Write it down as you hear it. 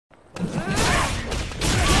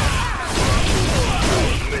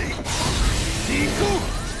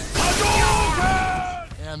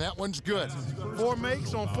one's good. 4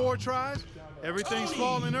 makes on 4 tries. Everything's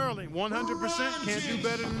falling early. 100%, can't do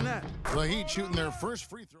better than that. The Heat shooting their first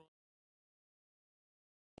free throw.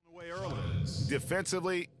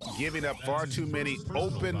 Defensively, giving up far too many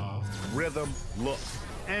open rhythm looks.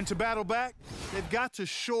 And to battle back, they've got to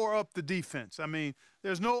shore up the defense. I mean,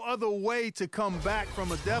 there's no other way to come back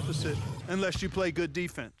from a deficit unless you play good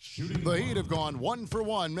defense. The Heat have gone 1 for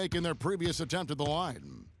 1, making their previous attempt at the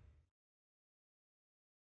line.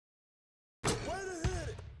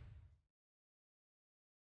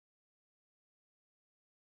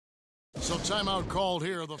 So timeout called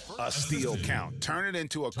here. A steal count. Turn it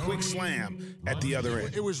into a quick slam at the other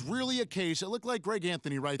end. It was really a case. It looked like Greg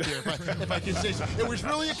Anthony right there, if I can say so. It was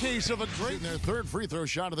really a case of a great. Their third free throw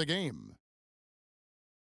shot of the game.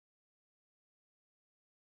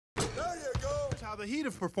 There you go. That's how the Heat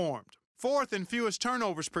have performed. 4th in fewest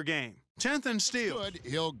turnovers per game. 10th in steals. Good.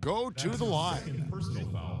 He'll go to the line. Personal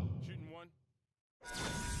foul. Shooting 1.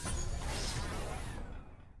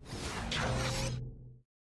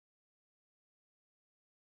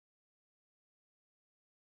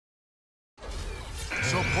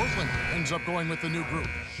 So Portland ends up going with the new group.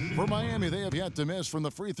 For Miami, they have yet to miss from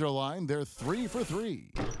the free throw line. They're 3 for 3.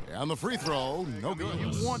 And the free throw, no good.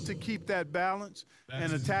 You want to keep that balance,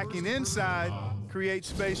 and attacking inside creates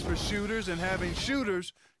space for shooters, and having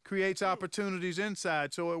shooters creates opportunities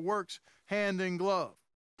inside, so it works hand in glove.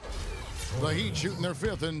 The Heat shooting their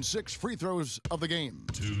 5th and 6th free throws of the game.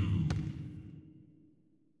 2.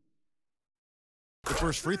 The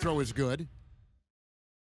first free throw is good.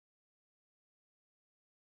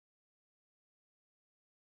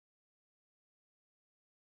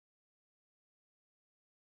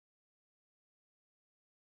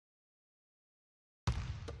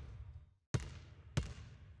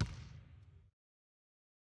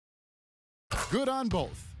 Good on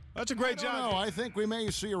both. That's a great job. No, I think we may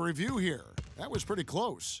see a review here. That was pretty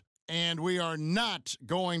close. And we are not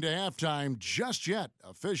going to halftime just yet.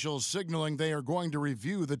 Officials signaling they are going to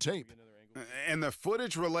review the tape. And the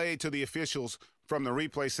footage relayed to the officials from the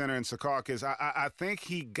replay center in Secaucus, I think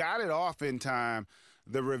he got it off in time.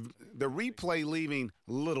 The replay leaving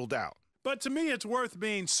little doubt. But to me, it's worth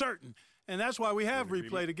being certain. And that's why we have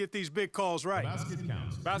replay, to get these big calls right. Basket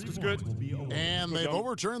counts. Basket's good. And they've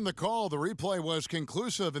overturned the call. The replay was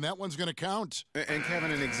conclusive, and that one's going to count. And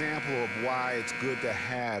Kevin, an example of why it's good to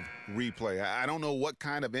have replay. I don't know what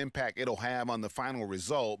kind of impact it'll have on the final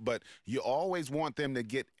result, but you always want them to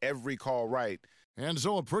get every call right. And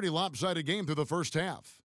so a pretty lopsided game through the first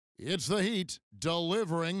half. It's the Heat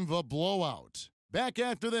delivering the blowout. Back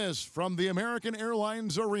after this from the American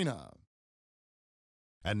Airlines Arena.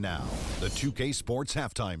 And now, the 2K Sports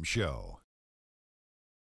Halftime Show.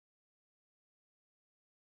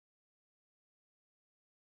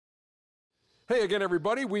 Hey again,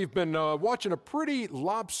 everybody. We've been watching a pretty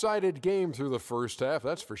lopsided game through the first half,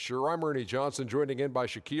 that's for sure. I'm Ernie Johnson, joined again by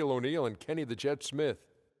Shaquille O'Neal and Kenny the Jet Smith.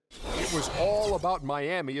 It was all about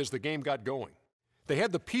Miami as the game got going. They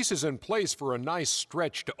had the pieces in place for a nice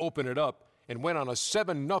stretch to open it up and went on a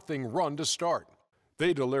 7-0 run to start.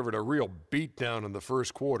 They delivered a real beatdown in the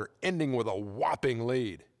first quarter, ending with a whopping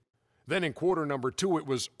lead. Then in quarter number 2, it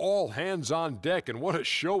was all hands on deck, and what a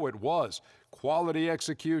show it was. Quality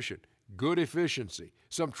execution, good efficiency,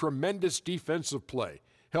 some tremendous defensive play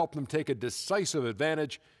helped them take a decisive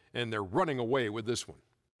advantage, and they're running away with this one.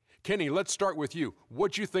 Kenny, let's start with you.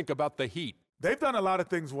 What'd you think about the Heat? They've done a lot of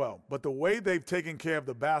things well, but the way they've taken care of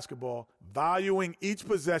the basketball, valuing each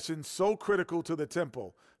possession so critical to the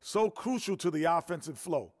tempo, so crucial to the offensive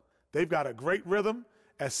flow. They've got a great rhythm,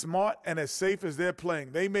 as smart and as safe as they're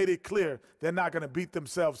playing. They made it clear they're not going to beat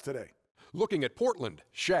themselves today. Looking at Portland,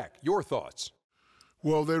 Shaq, your thoughts?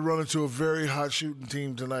 Well, they run into a very hot shooting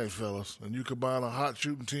team tonight, fellas. And you combine a hot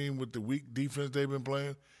shooting team with the weak defense they've been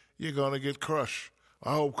playing, you're going to get crushed.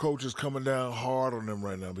 I hope coach is coming down hard on them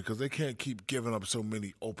right now because they can't keep giving up so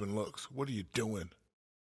many open looks. What are you doing?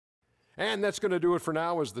 And that's going to do it for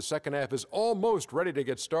now as the second half is almost ready to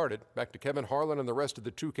get started. Back to Kevin Harlan and the rest of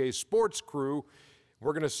the 2K Sports crew.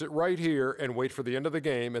 We're going to sit right here and wait for the end of the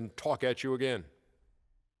game and talk at you again.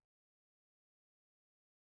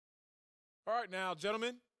 All right now,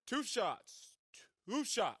 gentlemen, 2 shots. 2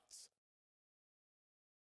 shots.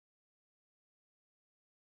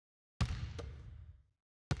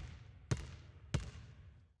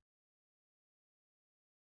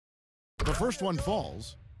 The first one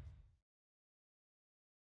falls.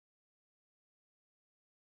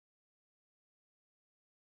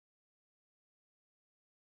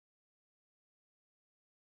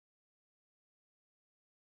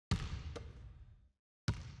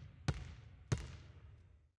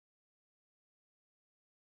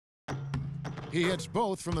 He hits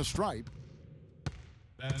both from the stripe.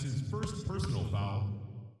 That's his first personal foul.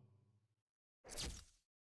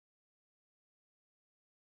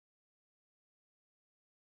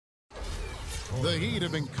 The Heat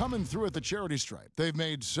have been coming through at the charity stripe. They've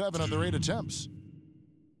made 7 of their 8 attempts.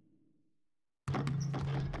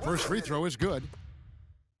 First free throw is good.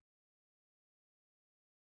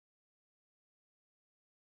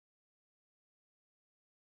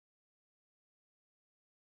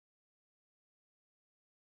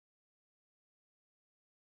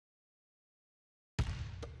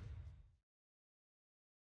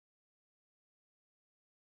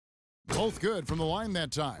 Both good from the line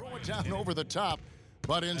that time. Throw it down over the top,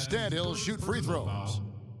 but instead he'll shoot free throws.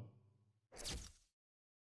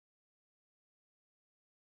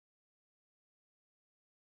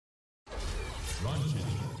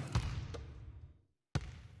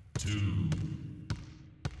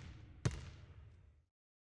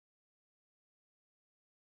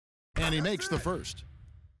 And he makes the first.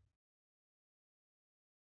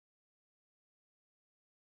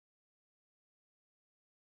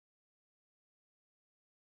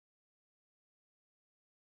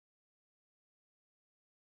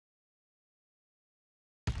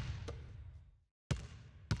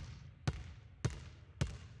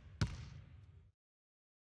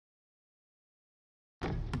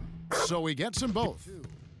 So he gets them both.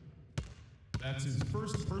 That's his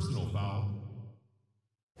first personal foul.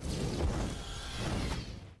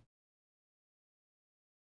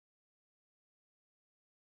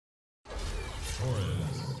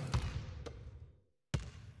 Torres.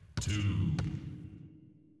 2.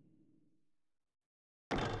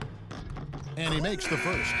 And he makes the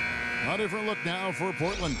first. A different look now for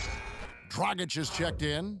Portland. Dragic is checked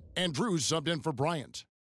in, and Drew's subbed in for Bryant.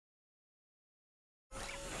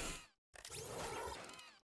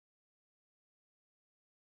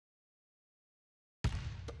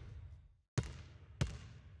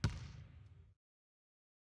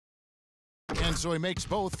 And so he makes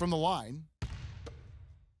both from the line.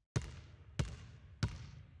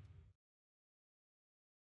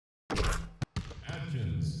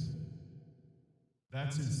 Atkins.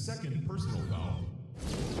 That's his second personal foul.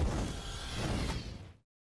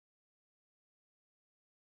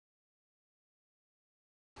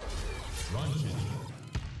 Runching.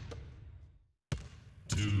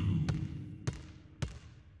 2.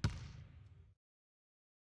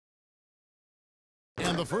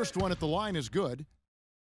 And the first one at the line is good.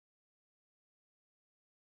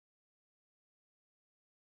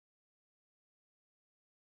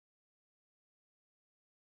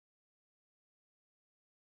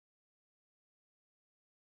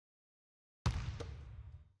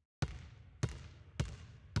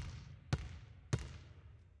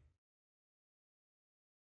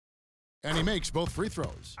 And he makes both free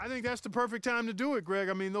throws. I think that's the perfect time to do it, Greg.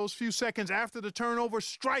 I mean, those few seconds after the turnover,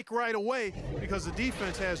 strike right away because the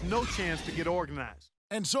defense has no chance to get organized.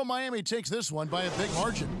 And so Miami takes this one by a big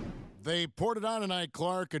margin. They poured it on tonight,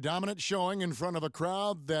 Clark, a dominant showing in front of a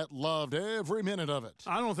crowd that loved every minute of it.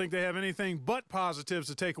 I don't think they have anything but positives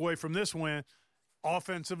to take away from this win.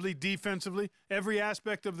 Offensively, defensively, every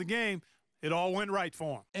aspect of the game, it all went right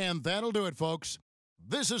for them. And that'll do it, folks.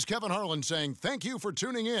 This is Kevin Harlan saying thank you for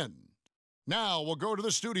tuning in. Now we'll go to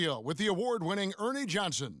the studio with the award-winning Ernie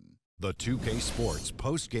Johnson. The 2K Sports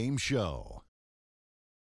post-game show.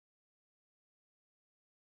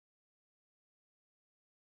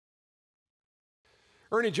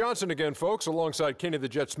 Ernie Johnson again, folks, alongside Kenny the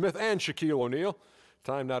Jet Smith and Shaquille O'Neal.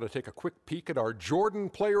 Time now to take a quick peek at our Jordan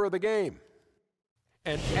Player of the Game.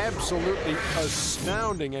 An absolutely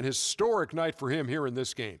astounding and historic night for him here in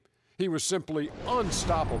this game. He was simply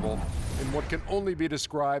unstoppable in what can only be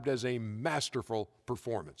described as a masterful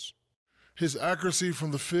performance. His accuracy from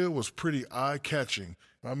the field was pretty eye-catching.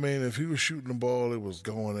 I mean, if he was shooting the ball, it was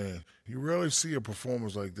going in. You rarely see a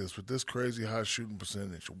performance like this with this crazy high shooting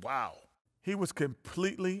percentage. Wow. He was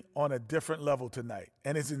completely on a different level tonight,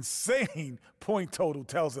 and his insane point total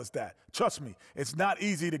tells us that. Trust me, it's not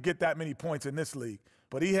easy to get that many points in this league,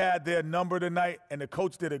 but he had their number tonight, and the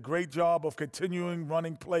coach did a great job of continuing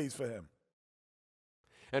running plays for him.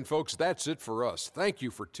 And, folks, that's it for us. Thank you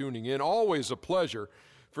for tuning in. Always a pleasure.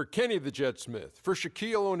 For Kenny the Jet Smith, for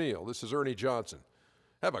Shaquille O'Neal, this is Ernie Johnson.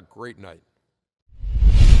 Have a great night.